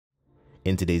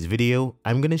In today's video,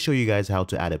 I'm going to show you guys how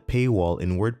to add a paywall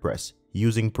in WordPress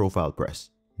using ProfilePress.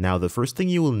 Now, the first thing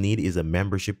you will need is a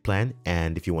membership plan,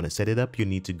 and if you want to set it up, you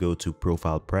need to go to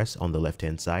ProfilePress on the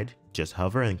left-hand side. Just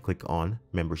hover and click on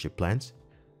Membership Plans.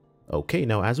 Okay,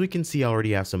 now as we can see, I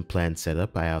already have some plans set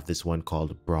up. I have this one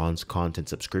called Bronze Content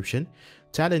Subscription.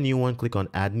 To add a new one, click on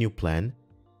Add New Plan.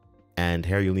 And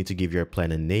here you'll need to give your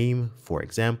plan a name. For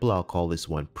example, I'll call this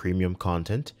one Premium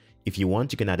Content. If you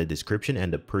want, you can add a description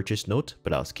and a purchase note,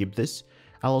 but I'll skip this.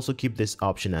 I'll also keep this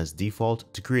option as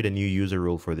default to create a new user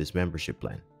role for this membership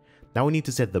plan. Now we need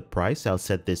to set the price. I'll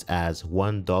set this as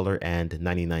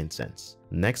 $1.99.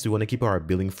 Next, we want to keep our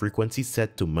billing frequency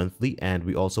set to monthly, and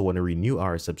we also want to renew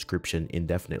our subscription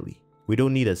indefinitely. We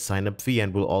don't need a sign-up fee,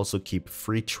 and we'll also keep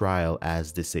free trial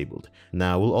as disabled.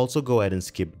 Now we'll also go ahead and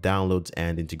skip downloads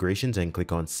and integrations and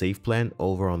click on Save Plan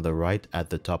over on the right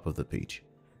at the top of the page.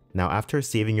 Now after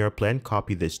saving your plan,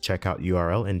 copy this checkout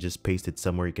URL and just paste it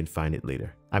somewhere you can find it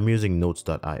later. I'm using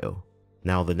notes.io.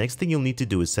 Now the next thing you'll need to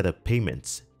do is set up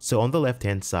payments. So on the left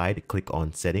hand side, click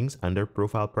on Settings under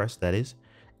ProfilePress, that is,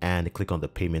 and click on the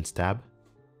Payments tab.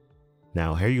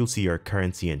 Now here you'll see your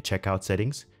currency and checkout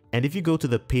settings. And if you go to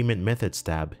the Payment Methods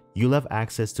tab, you'll have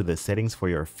access to the settings for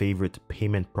your favorite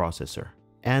payment processor.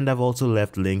 And I've also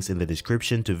left links in the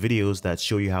description to videos that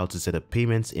show you how to set up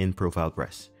payments in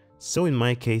ProfilePress. So in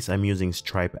my case, I'm using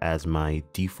Stripe as my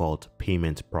default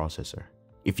payment processor.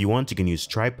 If you want, you can use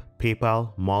Stripe,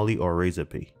 PayPal, Molly, or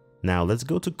Razorpay. Now let's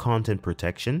go to Content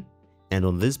Protection, and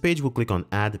on this page we'll click on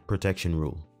Add Protection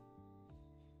Rule.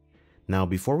 Now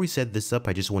before we set this up,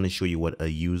 I just want to show you what a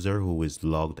user who is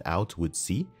logged out would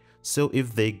see. So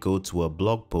if they go to a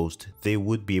blog post, they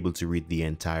would be able to read the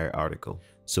entire article.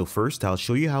 So first, I'll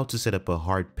show you how to set up a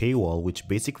hard paywall, which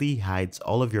basically hides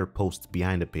all of your posts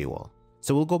behind a paywall.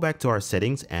 So we'll go back to our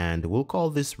settings and we'll call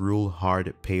this rule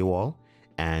Hard Paywall,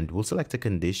 and we'll select a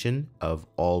condition of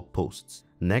all posts.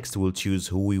 Next, we'll choose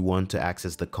who we want to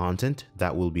access the content.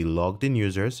 That will be logged in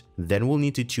users. Then we'll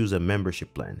need to choose a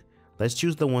membership plan. Let's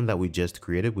choose the one that we just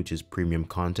created, which is Premium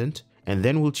Content. And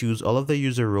then we'll choose all of the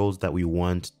user roles that we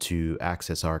want to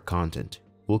access our content.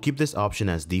 We'll keep this option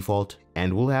as default,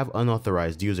 and we'll have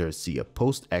unauthorized users see a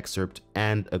post excerpt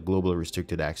and a global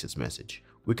restricted access message.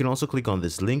 We can also click on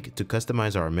this link to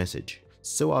customize our message.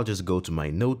 So I'll just go to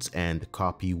my notes and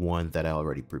copy one that I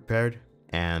already prepared,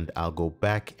 and I'll go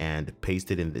back and paste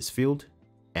it in this field.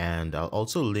 And I'll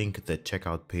also link the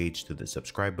checkout page to the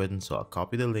subscribe button. So I'll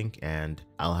copy the link and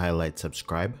I'll highlight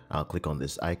subscribe. I'll click on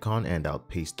this icon and I'll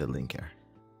paste the link here.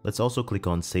 Let's also click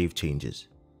on Save Changes.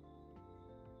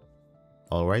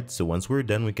 Alright, so once we're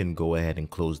done, we can go ahead and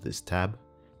close this tab.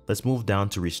 Let's move down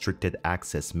to Restricted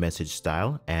Access Message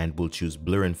Style, and we'll choose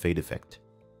Blur and Fade Effect.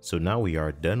 So now we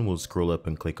are done. We'll scroll up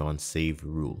and click on Save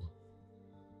Rule.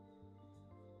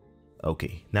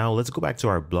 Okay, now let's go back to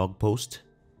our blog post,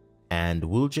 and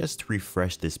we'll just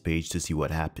refresh this page to see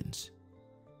what happens.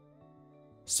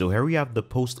 So here we have the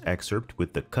post excerpt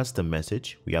with the custom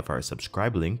message. We have our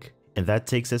subscribe link, and that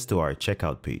takes us to our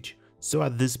checkout page. So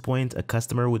at this point, a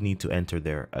customer would need to enter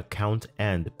their account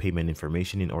and payment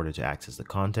information in order to access the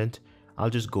content.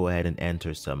 I'll just go ahead and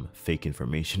enter some fake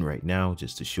information right now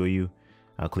just to show you.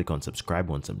 I'll click on subscribe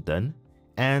once I'm done.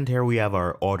 And here we have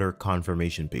our order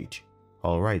confirmation page.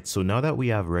 Alright, so now that we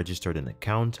have registered an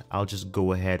account, I'll just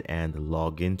go ahead and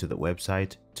log into the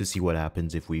website to see what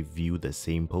happens if we view the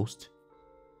same post.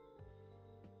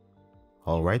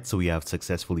 Alright, so we have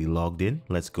successfully logged in.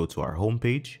 Let's go to our home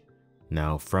page.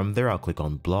 Now from there, I'll click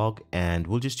on blog and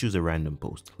we'll just choose a random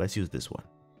post. Let's use this one.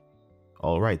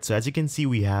 Alright, so as you can see,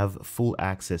 we have full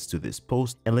access to this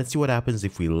post, and let's see what happens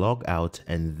if we log out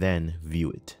and then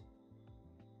view it.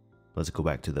 Let's go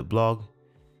back to the blog.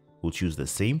 We'll choose the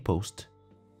same post.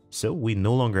 So we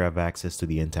no longer have access to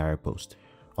the entire post.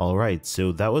 Alright,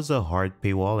 so that was a hard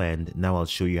paywall, and now I'll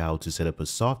show you how to set up a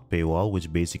soft paywall,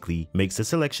 which basically makes a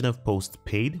selection of posts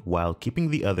paid while keeping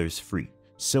the others free.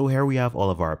 So here we have all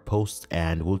of our posts,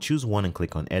 and we'll choose one and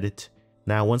click on Edit.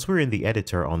 Now once we're in the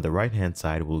editor, on the right hand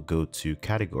side, we'll go to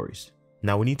Categories.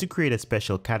 Now we need to create a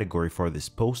special category for this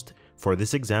post. For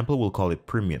this example, we'll call it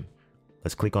Premium.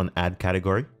 Let's click on Add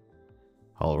Category.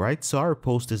 Alright, so our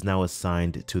post is now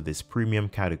assigned to this Premium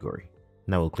category.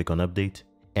 Now we'll click on Update,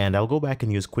 and I'll go back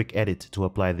and use Quick Edit to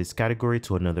apply this category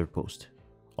to another post.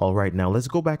 Alright, now let's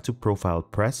go back to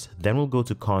ProfilePress, then we'll go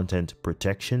to Content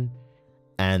Protection.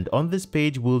 And on this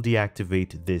page, we'll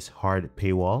deactivate this hard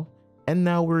paywall. And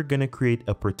now we're going to create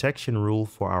a protection rule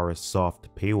for our soft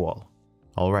paywall.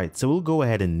 Alright, so we'll go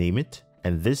ahead and name it.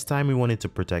 And this time we want it to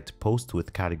protect posts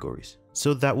with categories.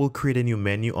 So that will create a new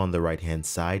menu on the right hand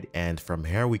side. And from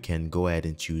here, we can go ahead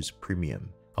and choose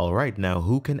Premium. Alright, now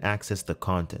who can access the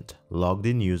content? Logged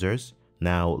in users.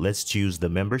 Now let's choose the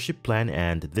membership plan,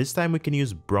 and this time we can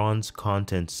use bronze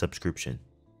content subscription.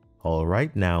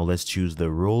 Alright, now let's choose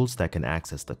the roles that can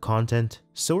access the content.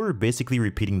 So we're basically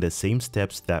repeating the same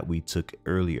steps that we took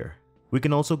earlier. We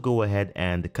can also go ahead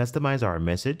and customize our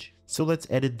message. So let's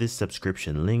edit this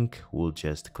subscription link. We'll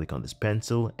just click on this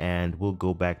pencil and we'll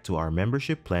go back to our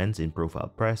membership plans in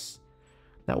ProfilePress.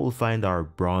 Now we'll find our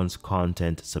bronze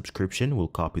content subscription. We'll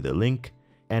copy the link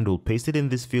and we'll paste it in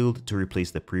this field to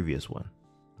replace the previous one.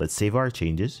 Let's save our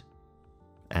changes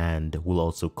and we'll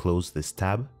also close this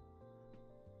tab.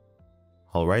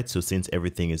 Alright, so since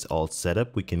everything is all set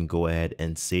up, we can go ahead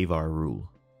and save our rule.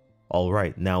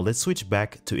 Alright, now let's switch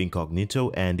back to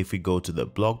incognito, and if we go to the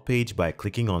blog page by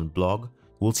clicking on blog,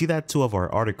 we'll see that 2 of our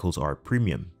articles are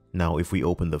premium. Now if we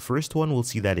open the first one, we'll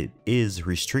see that it is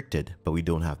restricted, but we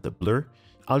don't have the blur.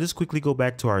 I'll just quickly go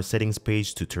back to our settings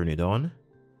page to turn it on.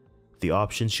 The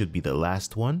option should be the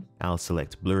last one. I'll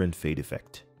select blur and fade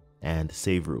effect and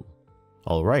save rule.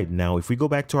 Alright, now if we go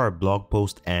back to our blog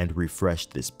post and refresh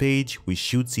this page, we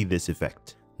should see this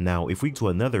effect. Now if we go to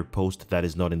another post that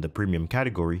is not in the premium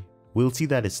category, we'll see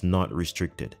that it's not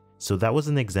restricted. So that was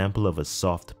an example of a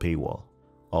soft paywall.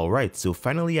 Alright, so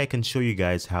finally I can show you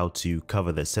guys how to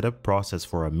cover the setup process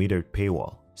for a metered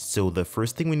paywall. So the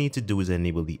first thing we need to do is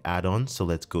enable the add-ons. So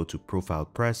let's go to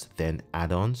ProfilePress, then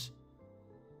add-ons.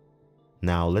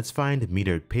 Now let's find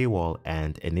metered paywall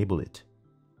and enable it.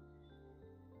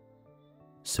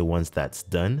 So once that's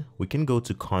done, we can go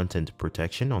to content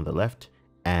protection on the left.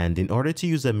 And in order to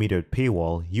use a metered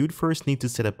paywall, you'd first need to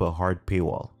set up a hard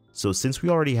paywall. So since we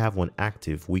already have one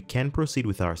active, we can proceed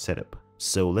with our setup.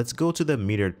 So let's go to the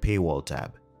metered paywall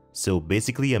tab. So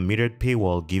basically a metered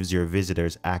paywall gives your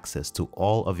visitors access to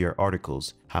all of your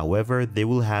articles. However, they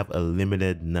will have a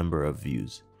limited number of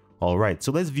views. Alright,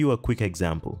 so let's view a quick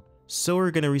example. So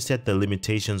we're going to reset the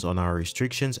limitations on our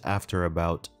restrictions after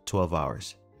about 12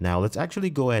 hours. Now let's actually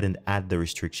go ahead and add the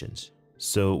restrictions.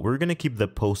 So we're going to keep the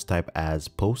post type as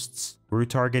posts. We're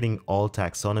targeting all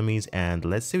taxonomies, and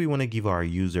let's say we want to give our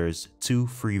users 2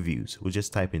 free views. We'll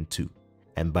just type in 2.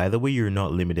 And by the way, you're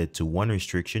not limited to 1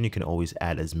 restriction. You can always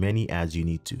add as many as you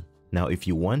need to. Now if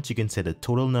you want, you can set a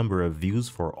total number of views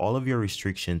for all of your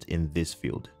restrictions in this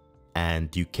field.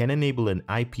 And you can enable an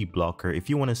IP blocker if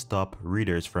you want to stop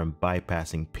readers from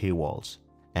bypassing paywalls.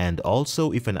 And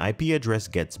also, if an IP address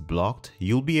gets blocked,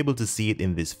 you'll be able to see it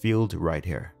in this field right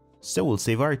here. So we'll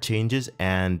save our changes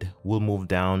and we'll move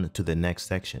down to the next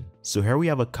section. So here we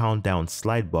have a countdown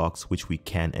slide box which we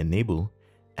can enable,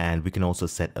 and we can also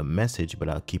set a message, but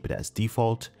I'll keep it as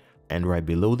default. And right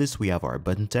below this we have our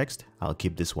button text. I'll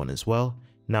keep this one as well.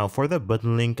 Now for the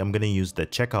button link, I'm going to use the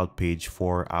checkout page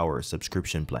for our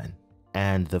subscription plan.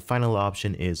 And the final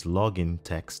option is login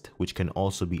text, which can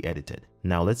also be edited.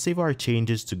 Now let's save our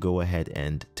changes to go ahead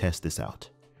and test this out.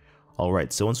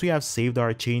 Alright, so once we have saved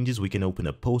our changes, we can open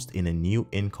a post in a new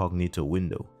incognito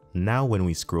window. Now when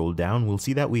we scroll down, we'll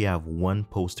see that we have 1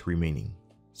 post remaining.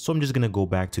 So I'm just going to go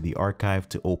back to the archive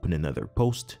to open another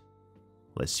post.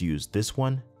 Let's use this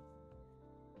one.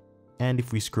 And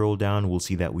if we scroll down, we'll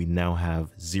see that we now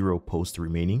have 0 posts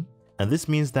remaining. And this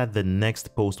means that the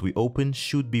next post we open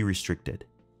should be restricted.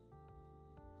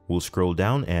 We'll scroll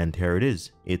down and here it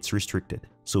is. It's restricted.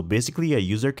 So basically a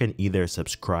user can either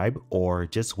subscribe or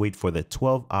just wait for the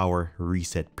 12-hour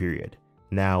reset period.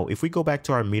 Now, if we go back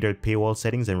to our metered paywall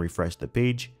settings and refresh the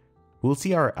page, we'll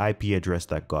see our IP address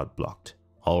that got blocked.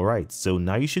 Alright, so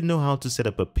now you should know how to set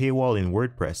up a paywall in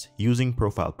WordPress using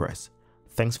ProfilePress.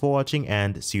 Thanks for watching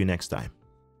and see you next time.